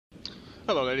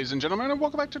Hello, ladies and gentlemen, and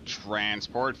welcome back to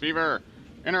Transport Fever,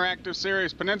 interactive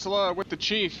series Peninsula with the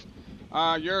Chief.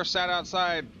 You're sat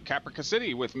outside Caprica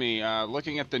City with me,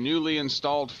 looking at the newly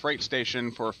installed freight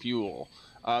station for fuel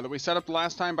that we set up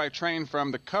last time by train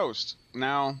from the coast.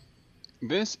 Now,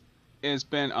 this has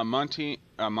been a Munty.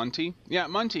 Yeah,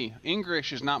 Munty.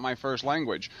 English is not my first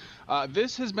language.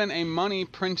 This has been a money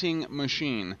printing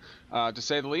machine, to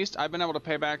say the least. I've been able to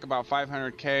pay back about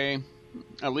 500K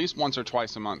at least once or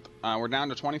twice a month. We're down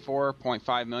to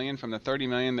 24.5 million from the 30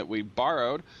 million that we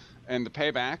borrowed in the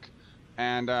payback,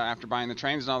 and after buying the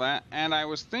trains and all that. And I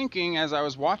was thinking as I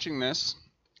was watching this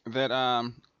that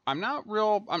I'm not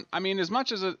real. I mean, as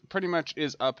much as it pretty much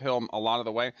is uphill a lot of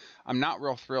the way, I'm not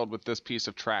real thrilled with this piece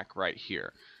of track right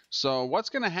here. So what's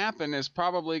going to happen is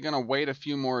probably going to wait a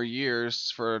few more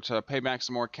years to pay back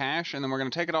some more cash, and then we're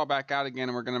going to take it all back out again,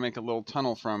 and we're going to make a little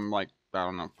tunnel from, like, I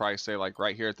don't know, probably say like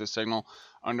right here at this signal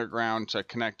underground to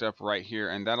connect up right here,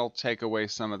 and that'll take away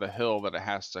some of the hill that it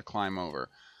has to climb over.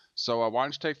 So why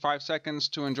don't you take 5 seconds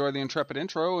to enjoy the intrepid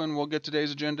intro, and we'll get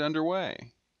today's agenda underway.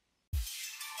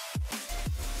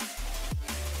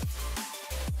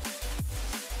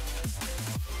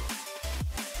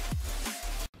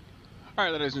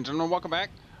 Alright, ladies and gentlemen, welcome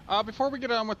back. Before we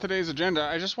get on with today's agenda,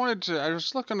 I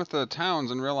was looking at the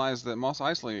towns and realized that Mos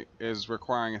Eisley is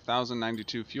requiring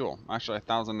 1,092 fuel. Actually,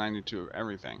 1,092 of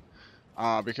everything.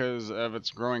 Because of its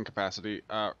growing capacity.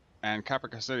 And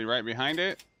Caprica City right behind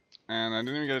it. And I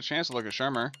didn't even get a chance to look at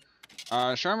Shermer.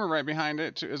 Shermer right behind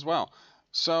it too, as well.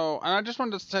 So, and I just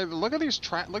wanted to say, look at this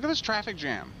traffic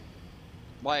jam.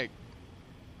 Like,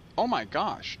 oh my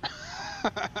gosh.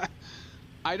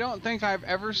 I don't think I've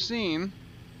ever seen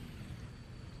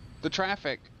the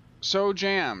traffic so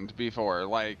jammed before.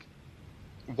 Like,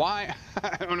 why?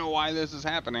 I don't know why this is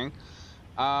happening.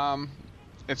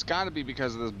 It's got to be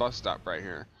because of this bus stop right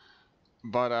here.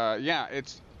 But yeah,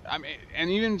 I mean, and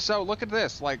even so, look at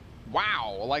this. Like,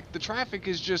 wow. Like, the traffic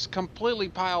is just completely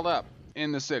piled up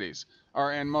in the cities,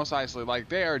 or in Mos Eisley. Like,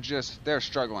 they're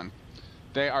struggling.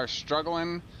 They are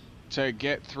struggling to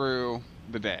get through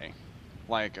the day.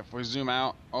 Like, if we zoom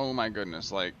out, oh my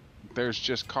goodness, like, there's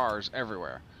just cars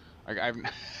everywhere. Like,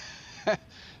 it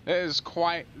is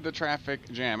quite the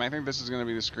traffic jam. I think this is going to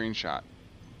be the screenshot.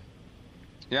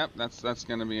 Yep, that's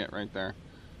going to be it right there.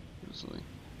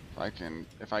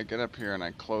 If I get up here and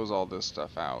I close all this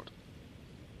stuff out.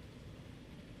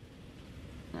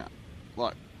 Yeah,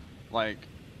 look, like,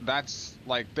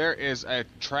 there is a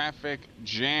traffic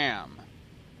jam.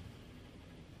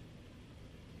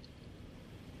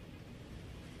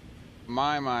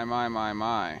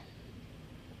 My.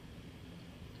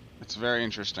 It's very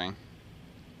interesting.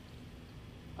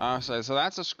 So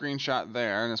that's a screenshot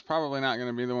there, and it's probably not going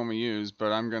to be the one we use,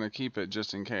 but I'm going to keep it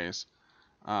just in case.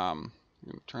 Turn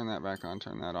that back on,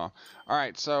 turn that off.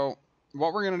 Alright, so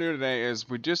what we're going to do today is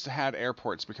we just had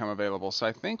airports become available, so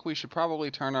I think we should probably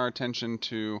turn our attention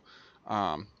to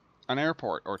an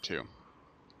airport or two.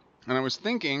 And I was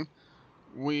thinking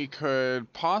we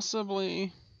could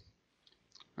possibly...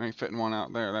 I ain't fitting one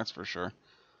out there, that's for sure.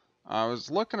 I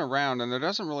was looking around, and there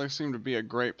doesn't really seem to be a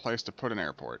great place to put an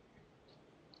airport.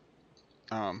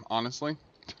 Honestly.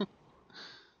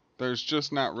 There's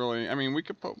just not really... I mean,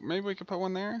 maybe we could put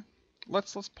one there?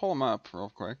 Let's pull them up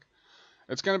real quick.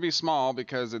 It's going to be small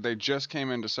because they just came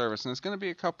into service, and it's going to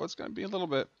be a little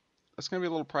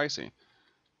pricey.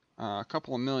 A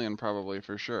couple of million probably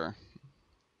for sure.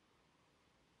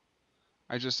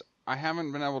 I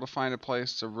haven't been able to find a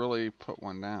place to really put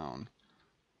one down.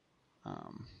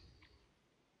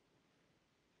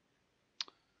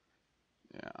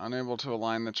 Yeah, unable to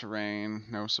align the terrain.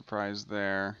 No surprise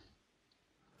there.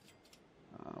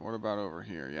 What about over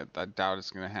here? Yeah, I doubt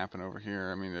it's going to happen over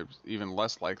here. I mean, it's even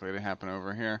less likely to happen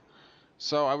over here.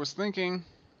 So I was thinking,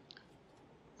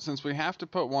 since we have to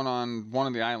put one on one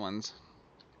of the islands,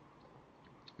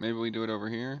 maybe we do it over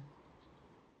here.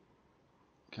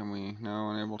 Can we?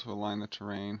 No, unable to align the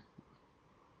terrain.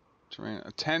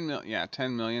 10 million. Yeah,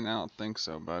 10 million. I don't think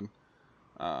so, bud.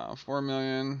 4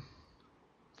 million.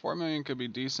 4 million could be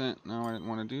decent. No, I didn't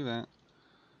want to do that.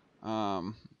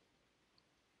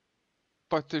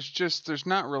 But there's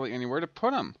not really anywhere to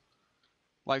put them.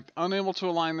 Like, unable to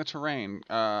align the terrain.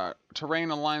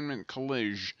 Terrain alignment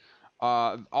collage.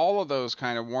 All of those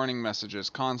kind of warning messages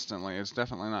constantly. It's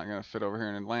definitely not going to fit over here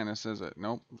in Atlantis, is it?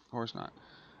 Nope, of course not.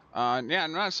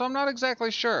 Yeah, so I'm not exactly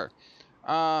sure.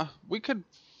 We could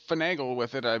finagle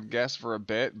with it, I guess, for a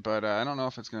bit, but I don't know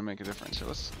if it's going to make a difference. So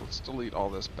let's delete all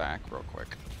this back real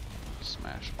quick.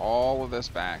 Smash all of this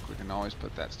back. We can always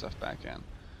put that stuff back in.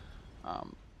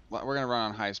 We're going to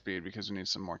run on high speed because we need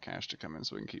some more cash to come in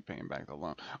so we can keep paying back the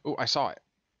loan. Oh, I saw it.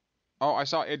 Oh, I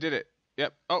saw it did it.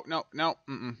 Yep. Oh, no, no.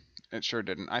 It sure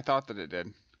didn't. I thought that it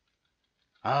did.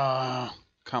 Oh,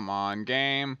 come on,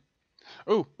 game.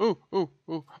 Ooh, ooh, ooh,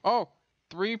 ooh. Oh,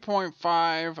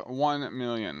 3.51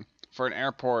 million for an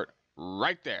airport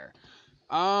right there.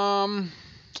 Do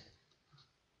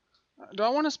I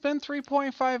want to spend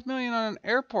 3.5 million on an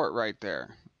airport right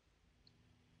there?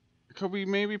 Could we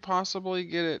maybe possibly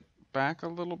get it back a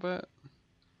little bit?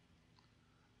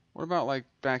 What about like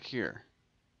back here?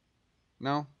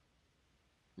 No?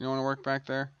 You don't want to work back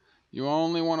there? You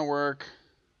only want to work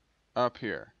up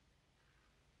here.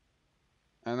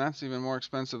 And that's even more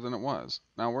expensive than it was.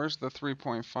 Now where's the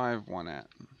 3.5 one at?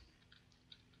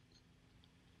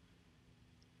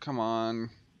 Come on.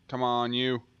 Come on,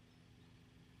 you.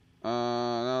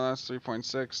 No, that's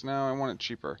 3.6. No, I want it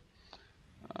cheaper.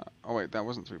 Oh wait, that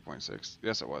wasn't 3.6.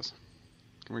 Yes, it was.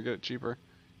 Can we get it cheaper?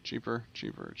 Cheaper,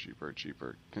 cheaper, cheaper,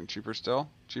 cheaper. Can cheaper still?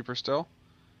 Cheaper still?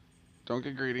 Don't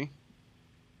get greedy.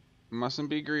 Mustn't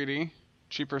be greedy.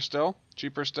 Cheaper still?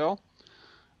 Cheaper still?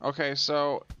 Okay,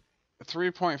 so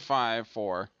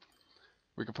 3.54.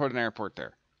 We could put an airport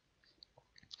there.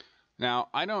 Now,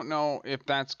 I don't know if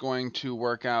that's going to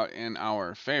work out in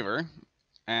our favor.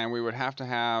 And we would have to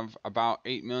have about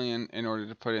 8 million in order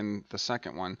to put in the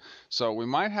second one. So we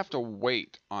might have to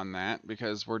wait on that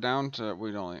because we're down to,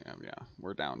 we're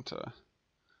down to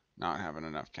not having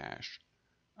enough cash.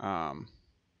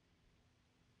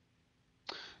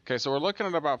 Okay, so we're looking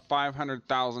at about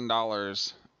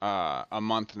 $500,000 a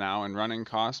month now in running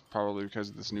costs, probably because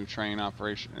of this new train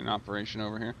operation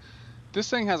over here. This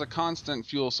thing has a constant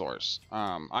fuel source.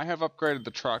 I have upgraded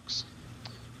the trucks.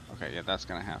 Okay, yeah, that's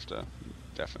gonna have to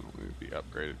definitely be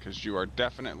upgraded because you are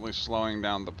definitely slowing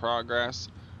down the progress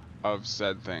of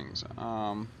said things. Let's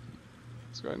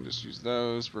go ahead and just use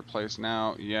those. Replace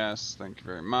now. Yes, thank you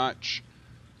very much.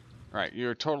 Right,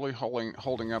 you're totally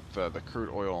holding up the crude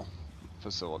oil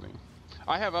facility.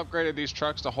 I have upgraded these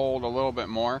trucks to hold a little bit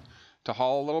more, to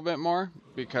haul a little bit more,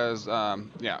 because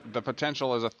yeah, the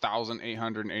potential is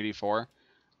 1,884,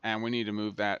 and we need to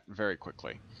move that very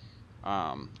quickly.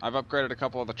 I've upgraded a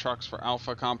couple of the trucks for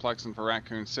Alpha Complex and for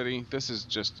Raccoon City. This is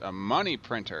just a money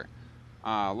printer.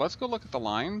 Let's go look at the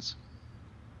lines.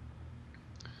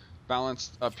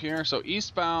 Balanced up here. So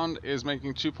eastbound is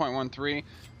making 2.13.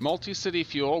 Multi-City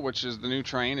Fuel, which is the new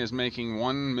train, is making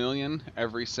 1 million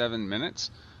every 7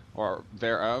 minutes, or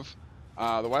thereof.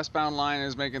 The westbound line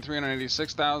is making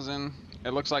 386,000.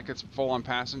 It looks like it's full on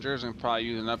passengers and probably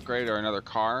use an upgrade or another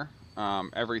car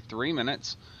every 3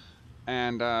 minutes.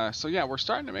 And so yeah, we're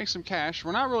starting to make some cash.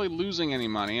 We're not really losing any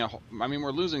money. I mean,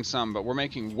 we're losing some, but we're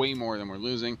making way more than we're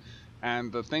losing.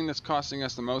 And the thing that's costing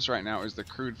us the most right now is the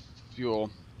crude fuel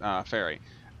ferry,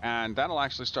 and that'll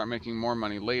actually start making more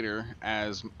money later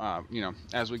as you know,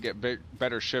 as we get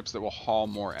better ships that will haul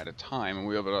more at a time, and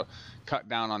we'll be able to cut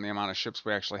down on the amount of ships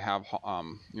we actually have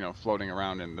you know, floating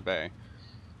around in the bay.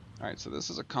 All right, so this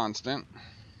is a constant.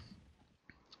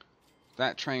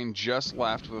 That train just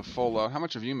left with a full load. How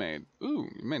much have you made? Ooh,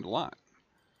 you made a lot.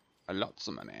 Lots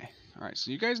of money. All right,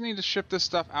 so you guys need to ship this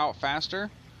stuff out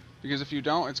faster, because if you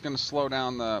don't, it's going to slow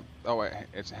down the... Oh wait,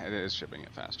 it is shipping it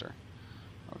faster.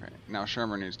 Okay, now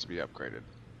Shermer needs to be upgraded.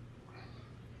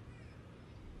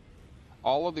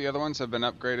 All of the other ones have been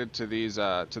upgraded to these,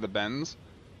 to the bends,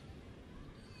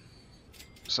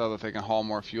 so that they can haul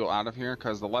more fuel out of here,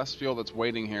 because the less fuel that's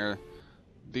waiting here,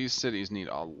 these cities need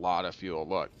a lot of fuel.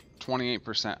 Look,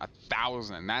 28%,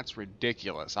 1,000, that's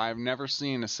ridiculous. I've never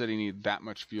seen a city need that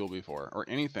much fuel before, or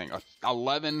anything.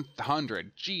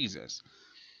 1,100, Jesus.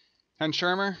 And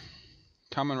Shermer,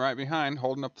 coming right behind,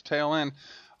 holding up the tail end.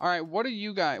 All right, what are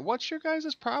you guys? What's your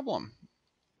guys' problem?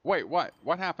 Wait, what?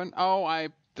 What happened? Oh, I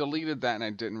deleted that and I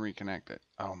didn't reconnect it.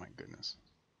 Oh my goodness.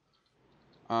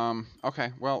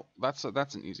 Okay, well, that's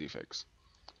an easy fix.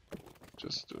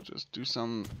 Just do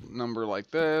some number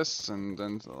like this and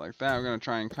then like that. We're gonna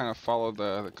try and kind of follow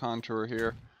the contour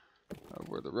here of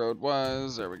where the road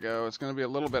was. There we go. It's gonna be a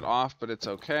little bit off, but it's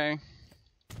okay.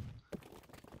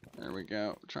 There we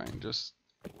go. Try and just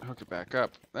hook it back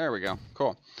up. There we go.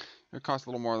 Cool. It cost a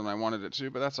little more than I wanted it to,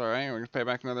 but that's all right. We're gonna pay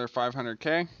back another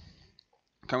 500K.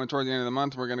 Coming toward the end of the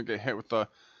month, we're gonna get hit with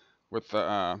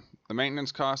the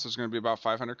maintenance cost. Is gonna be about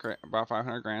 500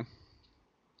 grand,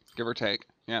 give or take.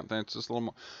 Yeah, that's just a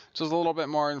little bit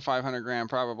more than 500 grand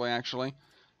probably actually.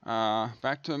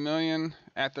 Back to $1 million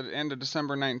at the end of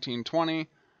December 1920,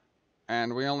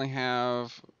 and we only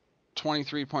have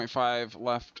 23.5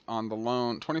 left on the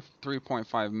loan.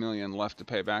 23.5 million left to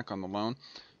pay back on the loan.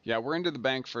 Yeah, we're into the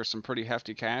bank for some pretty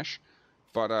hefty cash,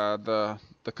 but the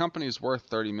company's worth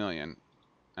 30 million.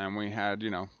 And we had, you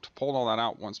know, pulled all that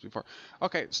out once before.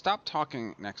 Okay, stop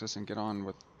talking, Nexxus, and get on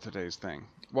with today's thing.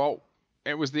 Well,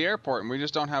 it was the airport, and we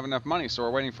just don't have enough money, so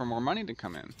we're waiting for more money to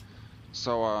come in.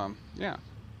 So, yeah.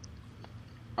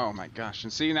 Oh my gosh!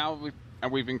 And see, now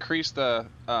we've increased the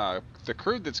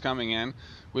crude that's coming in.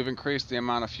 We've increased the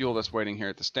amount of fuel that's waiting here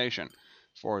at the station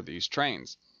for these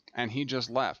trains. And he just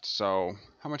left. So,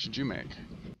 how much did you make?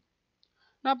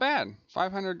 Not bad.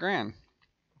 500 grand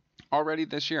already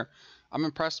this year. I'm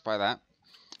impressed by that.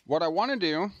 What I want to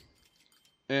do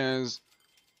is,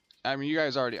 I mean, you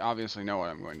guys already obviously know what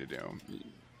I'm going to do.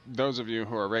 Those of you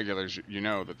who are regulars, you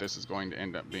know that this is going to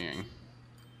end up being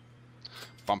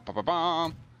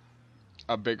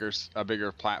a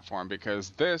bigger platform,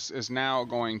 because this is now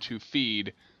going to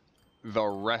feed the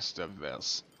rest of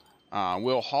this. We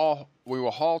will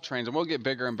haul trains, and we'll get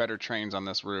bigger and better trains on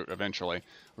this route eventually.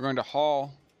 We're going to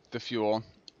haul the fuel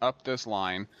up this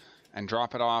line and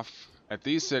drop it off at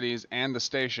these cities and the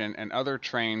station, and other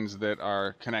trains that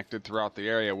are connected throughout the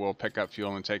area will pick up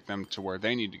fuel and take them to where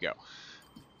they need to go.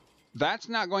 That's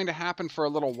not going to happen for a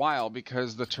little while,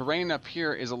 because the terrain up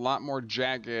here is a lot more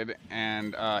jagged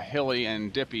and hilly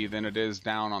and dippy than it is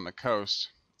down on the coast.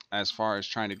 As far as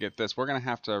trying to get this, we're going to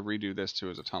have to redo this too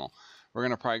as a tunnel. We're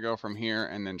going to probably go from here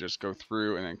and then just go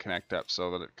through and then connect up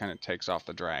so that it kind of takes off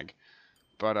the drag.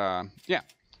 But yeah,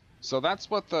 so that's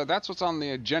what's on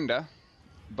the agenda.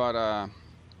 But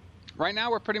right now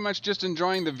we're pretty much just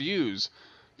enjoying the views,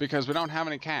 because we don't have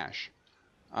any cash.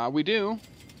 We do,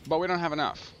 but we don't have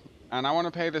enough. And I want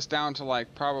to pay this down to,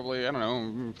 like, probably, I don't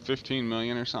know, 15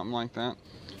 million or something like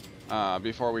that,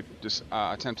 before we just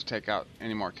attempt to take out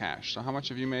any more cash. So how much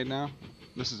have you made now?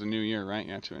 This is a new year, right?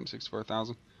 Yeah,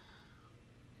 264,000.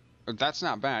 That's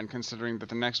not bad, considering that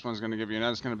the next one's going to give you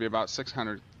another. It's going to be about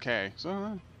 600k.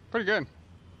 So pretty good.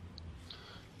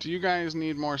 Do you guys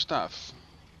need more stuff?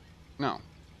 No.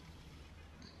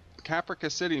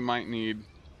 Caprica City might need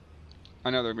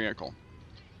another vehicle.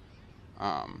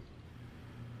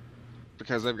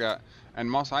 Because they've got, and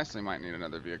Mos Eisley might need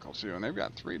another vehicle too, and they've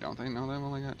got 3, don't they? No, they've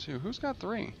only got 2. Who's got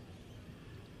 3?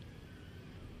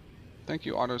 Thank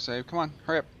you, autosave. Come on,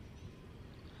 hurry up.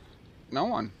 No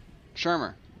one.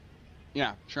 Shermer.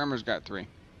 Yeah, Shermer's got 3.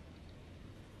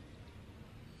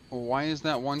 Well, why is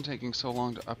that one taking so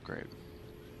long to upgrade?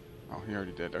 Oh, he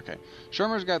already did. Okay.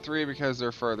 Shermer's got 3 because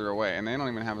they're further away, and they don't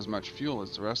even have as much fuel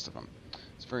as the rest of them.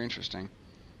 It's very interesting.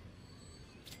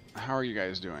 How are you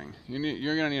guys doing?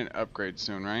 You're gonna need an upgrade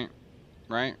soon, right?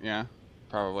 Right? Yeah,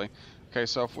 probably. Okay,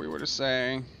 so if we were to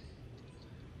say,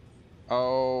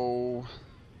 oh,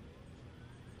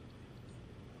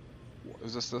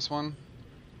 is this one?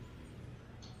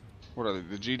 What are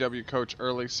they? The GW Coach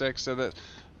Early 6. So that.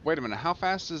 Wait a minute. How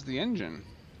fast is the engine?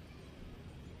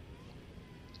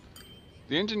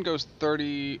 The engine goes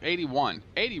 81.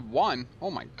 81?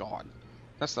 Oh my God.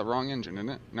 That's the wrong engine, isn't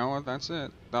it? No, that's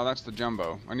it. No, that's the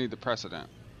Jumbo. I need the precedent.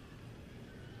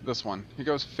 This one. He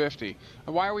goes 50.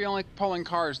 Why are we only pulling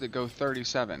cars that go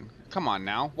 37? Come on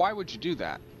now. Why would you do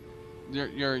that?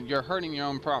 You're hurting your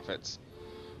own profits.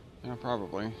 Yeah,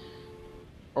 probably.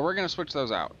 Or we're gonna switch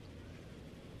those out.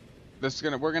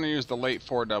 We're gonna use the late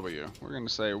 4W. We're gonna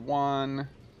say 1,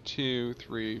 2,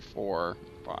 3, 4,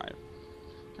 5.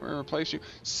 Can we replace you?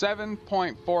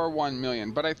 7.41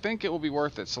 million, but I think it will be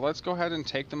worth it. So let's go ahead and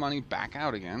take the money back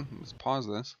out again. Let's pause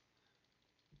this.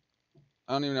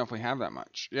 I don't even know if we have that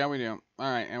much. Yeah, we do.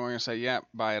 All right, and we're gonna say, yep,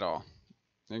 buy it all.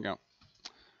 There you go.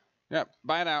 Yep,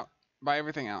 buy it out. Buy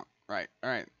everything out. Right. All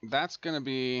right. That's gonna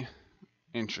be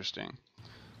interesting.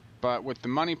 But with the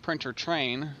money printer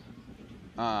train,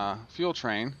 fuel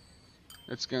train,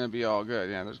 it's gonna be all good.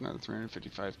 Yeah, there's another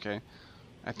 355k.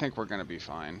 I think we're gonna be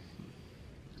fine.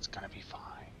 It's gonna be fine.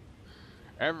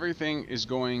 Everything is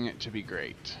going to be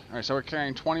great. Alright, so we're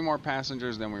carrying 20 more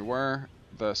passengers than we were.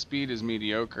 The speed is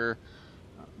mediocre,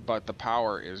 but the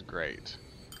power is great.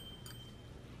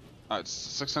 It's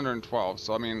 612,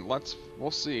 so I mean,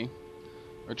 we'll see.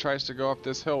 If it tries to go up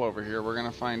this hill over here, we're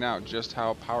gonna find out just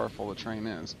how powerful the train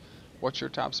is. What's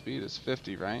your top speed? It's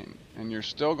 50, right? And you're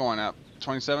still going up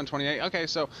 27, 28. Okay,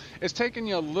 so it's taking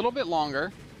you a little bit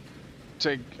longer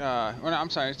to, well, no,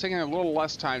 I'm sorry, it's taking a little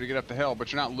less time to get up the hill,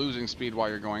 but you're not losing speed while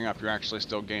you're going up. You're actually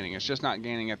still gaining. It's just not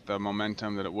gaining at the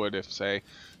momentum that it would if, say,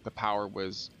 the power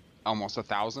was almost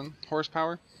 1,000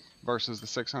 horsepower versus the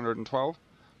 612.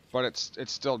 But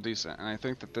it's still decent, and I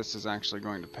think that this is actually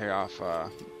going to pay off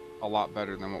a lot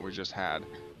better than what we just had.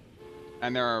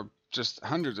 And there are just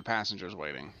hundreds of passengers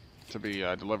waiting to be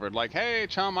delivered. Like, hey,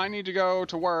 chum, I need to go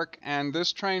to work, and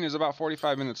this train is about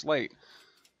 45 minutes late.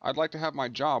 I'd like to have my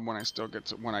job when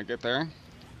I get there.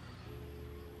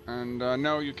 And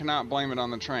no, you cannot blame it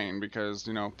on the train because,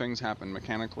 you know, things happen.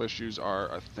 Mechanical issues are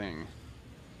a thing.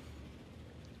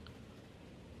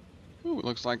 Ooh, it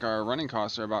looks like our running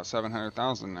costs are about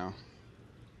 700,000 now.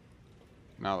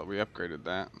 Now that we upgraded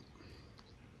that.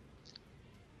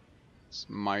 It's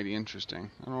mighty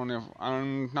interesting. I don't know if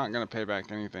I'm not gonna pay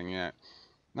back anything yet.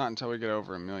 Not until we get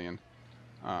over 1 million.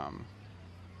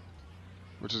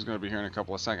 Which is gonna be here in a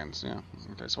couple of seconds, yeah.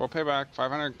 Okay, so we'll pay back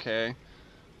 500k,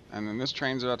 and then this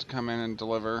train's about to come in and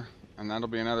deliver, and that'll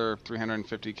be another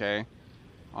 350k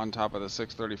on top of the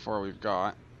 634 we've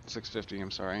got. 650,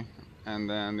 I'm sorry. And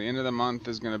then the end of the month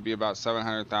is gonna be about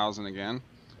 700,000 again.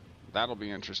 That'll be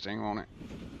interesting, won't it?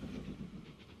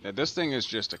 Yeah, this thing is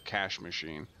just a cash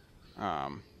machine.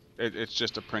 It's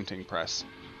just a printing press.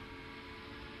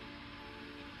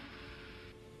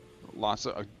 Lots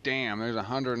of damn. There's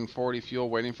 140 fuel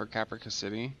waiting for Caprica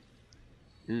City.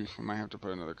 We might have to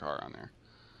put another car on there.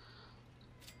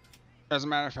 As a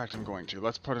matter of fact, I'm going to.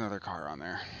 Let's put another car on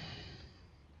there.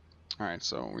 All right.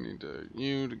 So we need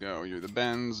you to go. You're the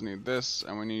Benz. Need this,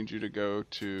 and we need you to go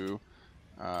to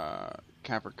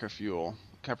Caprica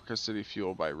City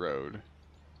Fuel by road.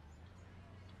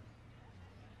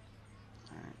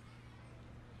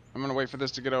 I'm gonna wait for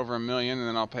this to get over 1 million, and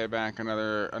then I'll pay back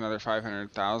another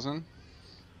 500,000,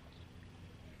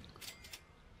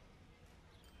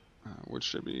 which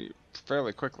should be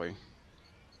fairly quickly.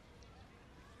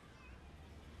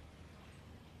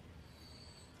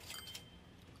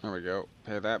 There we go.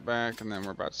 Pay that back, and then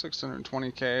we're about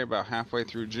 620k, about halfway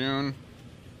through June.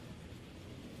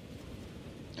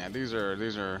 Yeah, these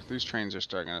trains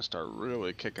are gonna start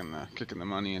really kicking the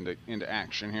money into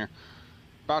action here.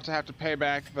 About to have to pay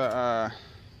back the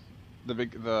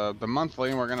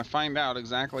monthly, and we're gonna find out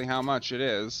exactly how much it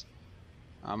is.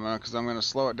 Because I'm gonna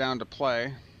slow it down to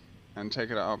play, and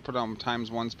take it. I'll put it on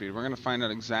 ×1 speed. We're gonna find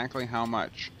out exactly how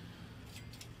much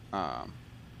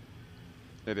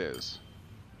it is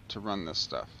to run this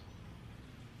stuff.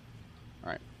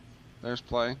 All right, there's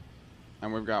play,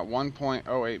 and we've got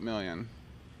 1.08 million.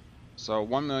 So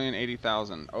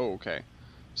 1,080,000. Oh, okay.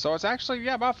 So it's actually,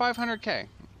 yeah, about 500k.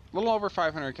 A little over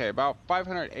 500k, about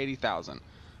 580,000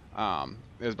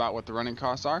 is about what the running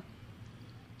costs are.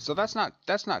 So that's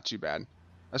not too bad,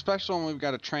 especially when we've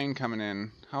got a train coming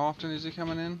in. How often is he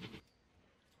coming in?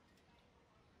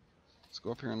 Let's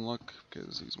go up here and look,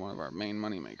 because he's one of our main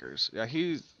money makers. Yeah,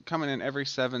 he's coming in every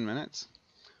 7 minutes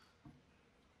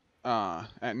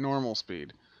at normal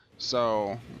speed.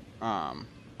 So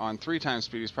on 3 times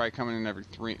speed, he's probably coming in every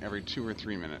 2 or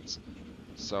 3 minutes.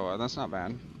 So that's not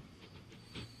bad.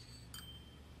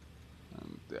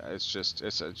 It's just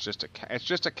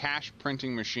a cash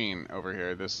printing machine over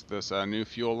here. This new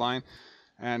fuel line,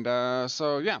 and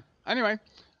so yeah. Anyway,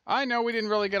 I know we didn't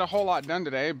really get a whole lot done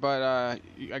today, but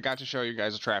I got to show you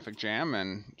guys a traffic jam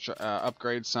and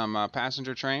upgrade some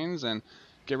passenger trains and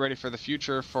get ready for the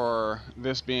future for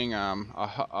this being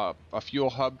a fuel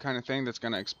hub kind of thing that's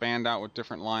going to expand out with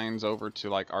different lines over to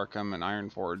like Arkham and Iron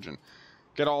Forge and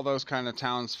get all those kind of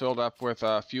towns filled up with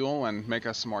fuel and make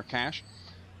us some more cash.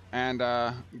 And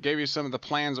gave you some of the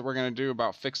plans that we're going to do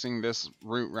about fixing this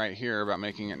route right here, about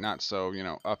making it not so, you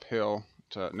know, uphill,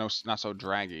 not so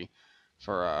draggy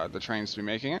for the trains to be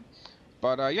making it.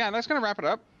 But yeah, that's going to wrap it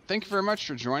up. Thank you very much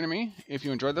for joining me. If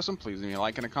you enjoyed this one, please leave me a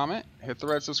like and a comment. Hit the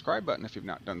red subscribe button if you've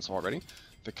not done so already.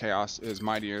 The chaos is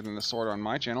mightier than the sword on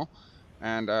my channel.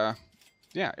 And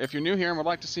yeah, if you're new here and would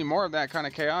like to see more of that kind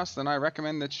of chaos, then I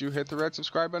recommend that you hit the red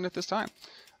subscribe button at this time.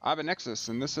 I've been Nexxus,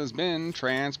 and this has been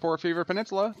Transport Fever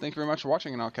Peninsula. Thank you very much for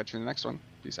watching, and I'll catch you in the next one.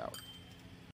 Peace out.